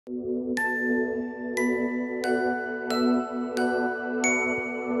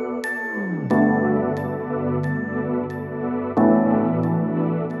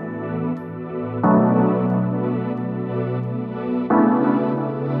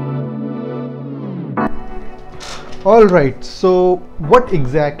Alright, so what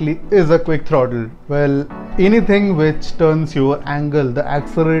exactly is a quick throttle? Well, anything which turns your angle, the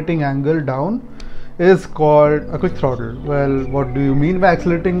accelerating angle down, is called a quick throttle. Well, what do you mean by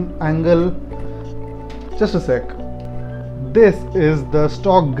accelerating angle? Just a sec. This is the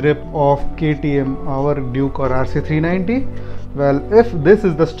stock grip of KTM, our Duke or RC390. Well, if this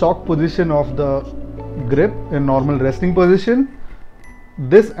is the stock position of the grip in normal resting position,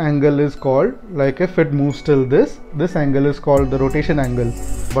 this angle is called, like if it moves till this angle is called the rotation angle.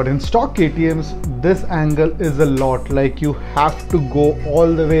 But in stock KTMs, this angle is a lot, like you have to go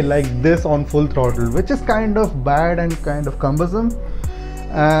all the way like this on full throttle, which is kind of bad and kind of cumbersome.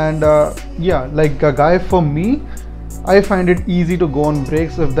 And yeah, like a guy for me, I find it easy to go on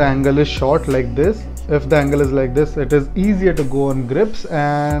brakes if the angle is short like this. If the angle is like this, it is easier to go on grips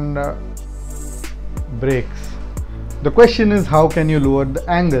and brakes. The question is, how can you lower the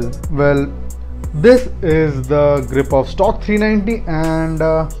angle? Well, this is the grip of stock 390 and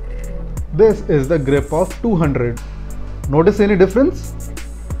this is the grip of 200. Notice any difference?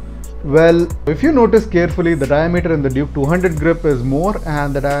 Well, if you notice carefully, the diameter in the Duke 200 grip is more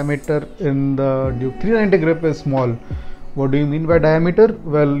and the diameter in the Duke 390 grip is small. What do you mean by diameter?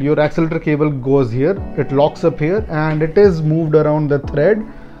 Well, your accelerator cable goes here, it locks up here and it is moved around the thread,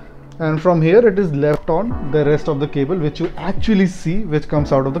 and from here it is left on the rest of the cable, which you actually see, which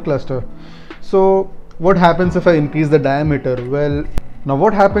comes out of the cluster. So what happens if I increase the diameter? Well, now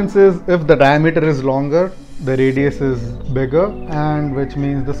what happens is, if the diameter is longer, the radius is bigger, and which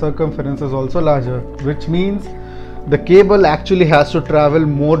means the circumference is also larger, which means the cable actually has to travel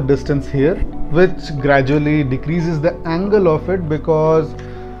more distance here, which gradually decreases the angle of it because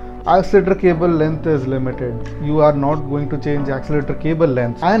accelerator cable length is limited. You are not going to change accelerator cable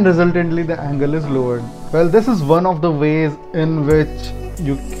length, and resultantly the angle is lowered. Well, this is one of the ways in which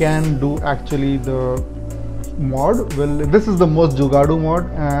you can do actually the mod. Well, this is the most jugaadu mod,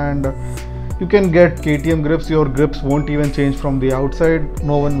 and you can get KTM grips. Your grips won't even change from the outside,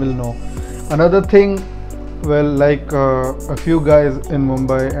 no one will know. Another thing, well, like a few guys in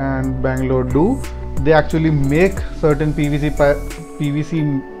Mumbai and Bangalore do, they actually make certain PVC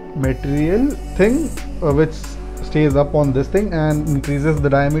material thing which stays up on this thing and increases the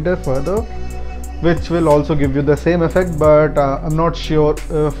diameter further, which will also give you the same effect, but I'm not sure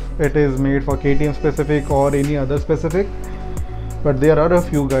if it is made for KTM specific or any other specific, but there are a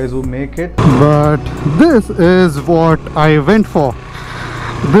few guys who make it. But this is what I went for.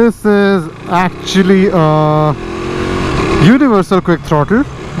 This is actually a universal quick throttle.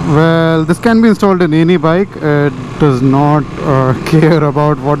 Well, this can be installed in any bike. It does not care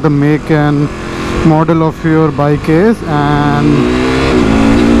about what the make and model of your bike is, and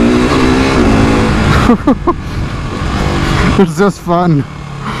it's just fun.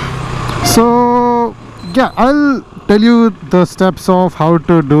 So yeah, I'll tell you the steps of how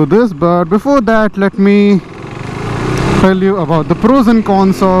to do this, but before that, let me tell you about the pros and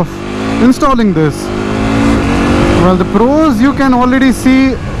cons of installing this. Well, the pros you can already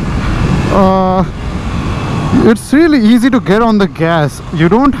see. It's really easy to get on the gas. You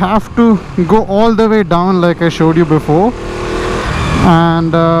don't have to go all the way down like I showed you before.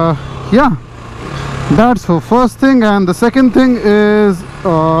 And yeah, that's the first thing. And the second thing is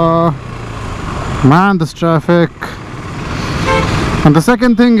man, this traffic. And the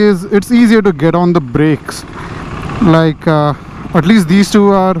second thing is, it's easier to get on the brakes. Like at least these two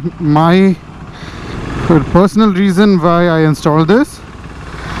are my personal reason why I installed this.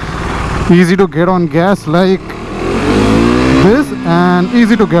 Easy to get on gas like this, and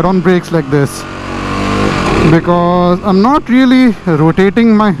easy to get on brakes like this, because I'm not really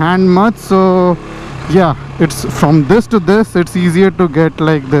rotating my hand much. So yeah, it's from this to this, it's easier to get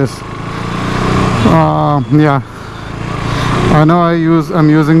like this. Yeah, I know I'm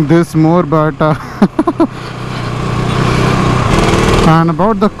using this more, but and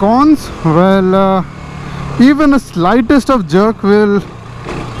about the cons, well, even a slightest of jerk will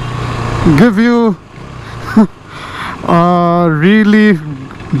give you a really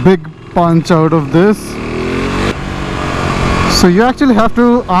big punch out of this. So you actually have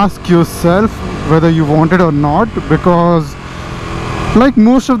to ask yourself whether you want it or not, because like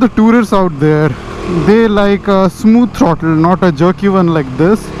most of the tourists out there, they like a smooth throttle, not a jerky one like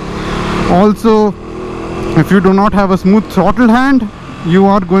this. Also, if you do not have a smooth throttle hand, you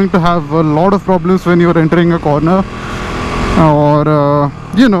are going to have a lot of problems when you are entering a corner, or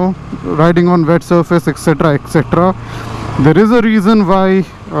you know, riding on wet surface, etc, etc. There is a reason why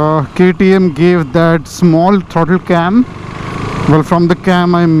KTM gave that small throttle cam. Well, from the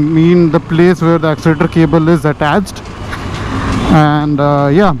cam I mean the place where the accelerator cable is attached. And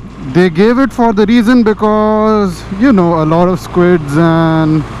yeah, They gave it for the reason because, you know, a lot of squids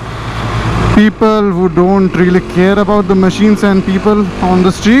and people who don't really care about the machines and people on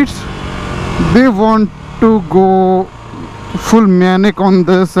the streets, they want to go full manic on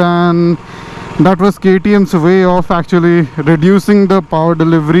this, and that was KTM's way of actually reducing the power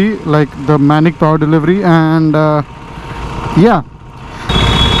delivery, like the manic power delivery. And yeah,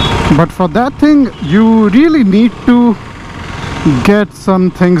 but for that thing you really need to get some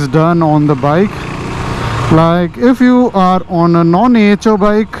things done on the bike. Like if you are on a non-AHO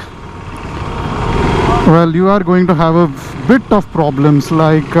bike, well, you are going to have a bit of problems.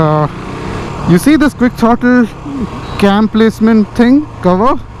 Like you see this quick throttle cam placement thing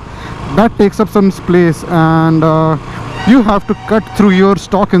cover, that takes up some space, and you have to cut through your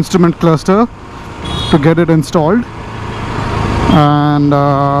stock instrument cluster to get it installed. And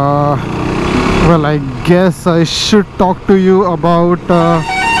well, I guess I should talk to you about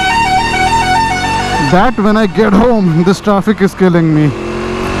that when I get home. This traffic is killing me.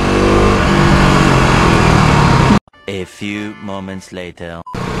 A few moments later.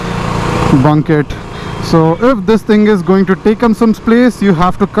 Bunk it. So if this thing is going to take up some space, you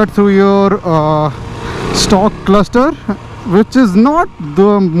have to cut through your stock cluster, which is not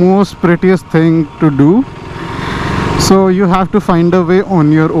the most prettiest thing to do. So you have to find a way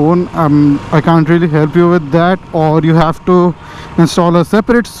on your own. I can't really help you with that, or you have to install a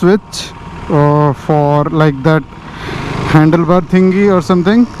separate switch for like that handlebar thingy or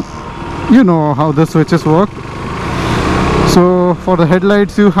something. You know how the switches work. So for the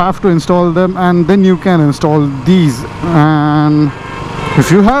headlights you have to install them, and then you can install these. And if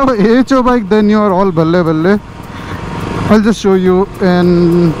you have a AHO bike, then you are all balle balle. I'll just show you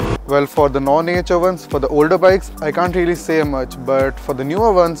in... Well, for the non-AHO ones, for the older bikes, I can't really say much, but for the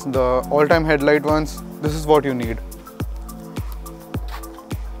newer ones, the all-time headlight ones, this is what you need.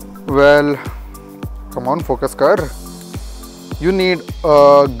 Well, come on, focus car. You need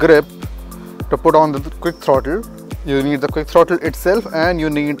a grip to put on the quick throttle. You need the quick throttle itself, and you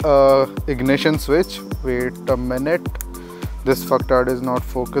need a ignition switch. Wait a minute, this fucktard is not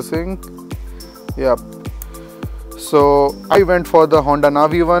focusing. Yep. So I went for the Honda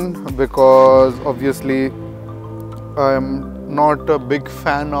Navi one because obviously I am not a big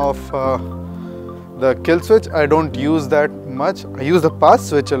fan of the kill switch. I don't use that much. I use the pass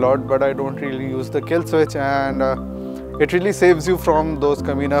switch a lot, but I don't really use the kill switch, and it really saves you from those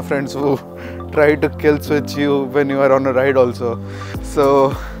Kamina friends who try to kill switch you when you are on a ride also.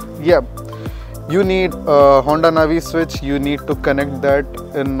 So yeah, you need a Honda Navi switch. You need to connect that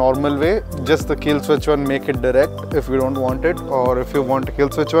in normal way. Just the kill switch one, make it direct if you don't want it, or if you want a kill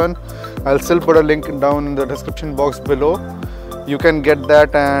switch one, I'll still put a link down in the description box below. You can get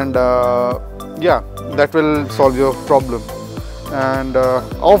that, and yeah, that will solve your problem. And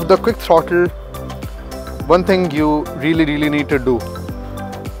of the quick throttle, one thing you really need to do,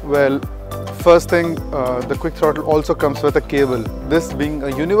 well, first thing, the quick throttle also comes with a cable. This being a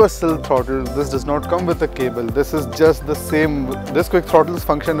universal throttle, this does not come with a cable. This is just the same. This quick throttle's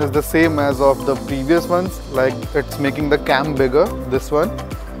function is the same as of the previous ones. Like, it's making the cam bigger, this one,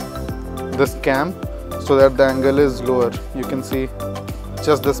 this cam, so that the angle is lower. You can see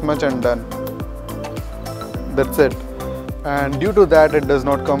just this much and done. That's it. And due to that, it does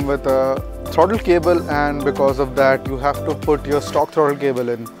not come with a throttle cable, and because of that you have to put your stock throttle cable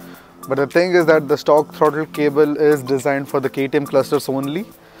in. But the thing is that the stock throttle cable is designed for the KTM clusters only.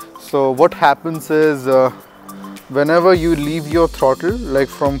 So what happens is whenever you leave your throttle, like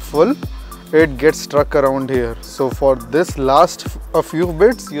from full, it gets stuck around here. So for this last a few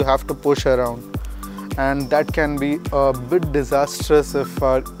bits you have to push around, and that can be a bit disastrous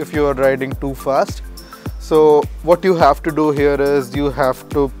if you are riding too fast. So what you have to do here is you have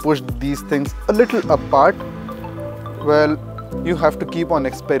to push these things a little apart. Well, you have to keep on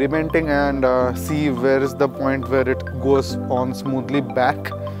experimenting and see where is the point where it goes on smoothly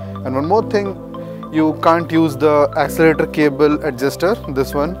back. And one more thing, you can't use the accelerator cable adjuster,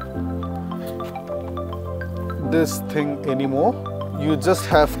 this one, this thing anymore. You just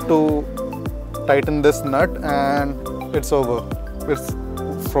have to tighten this nut and it's over. It's,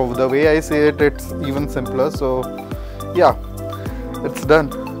 from the way I say it, it's even simpler. So yeah, it's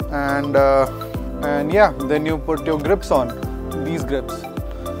done. And yeah, then you put your grips on, these grips.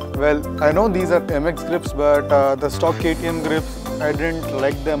 Well, I know these are MX grips, but the stock KTM grips, I didn't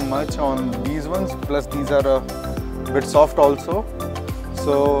like them much on these ones. Plus these are a bit soft also.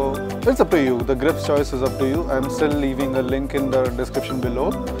 So it's up to you. The grips choice is up to you. I'm still leaving a link in the description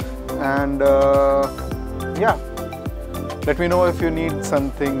below. And yeah, let me know if you need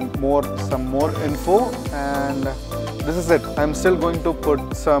something more, some more info. And this is it. I'm still going to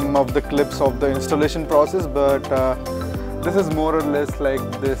put some of the clips of the installation process, but this is more or less like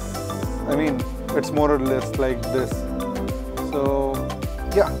this. I mean, it's more or less like this. So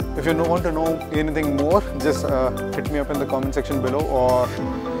yeah, if you want to know anything more, just hit me up in the comment section below, or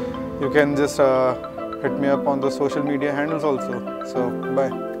you can just hit me up on the social media handles also. So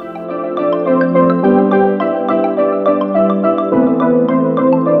bye.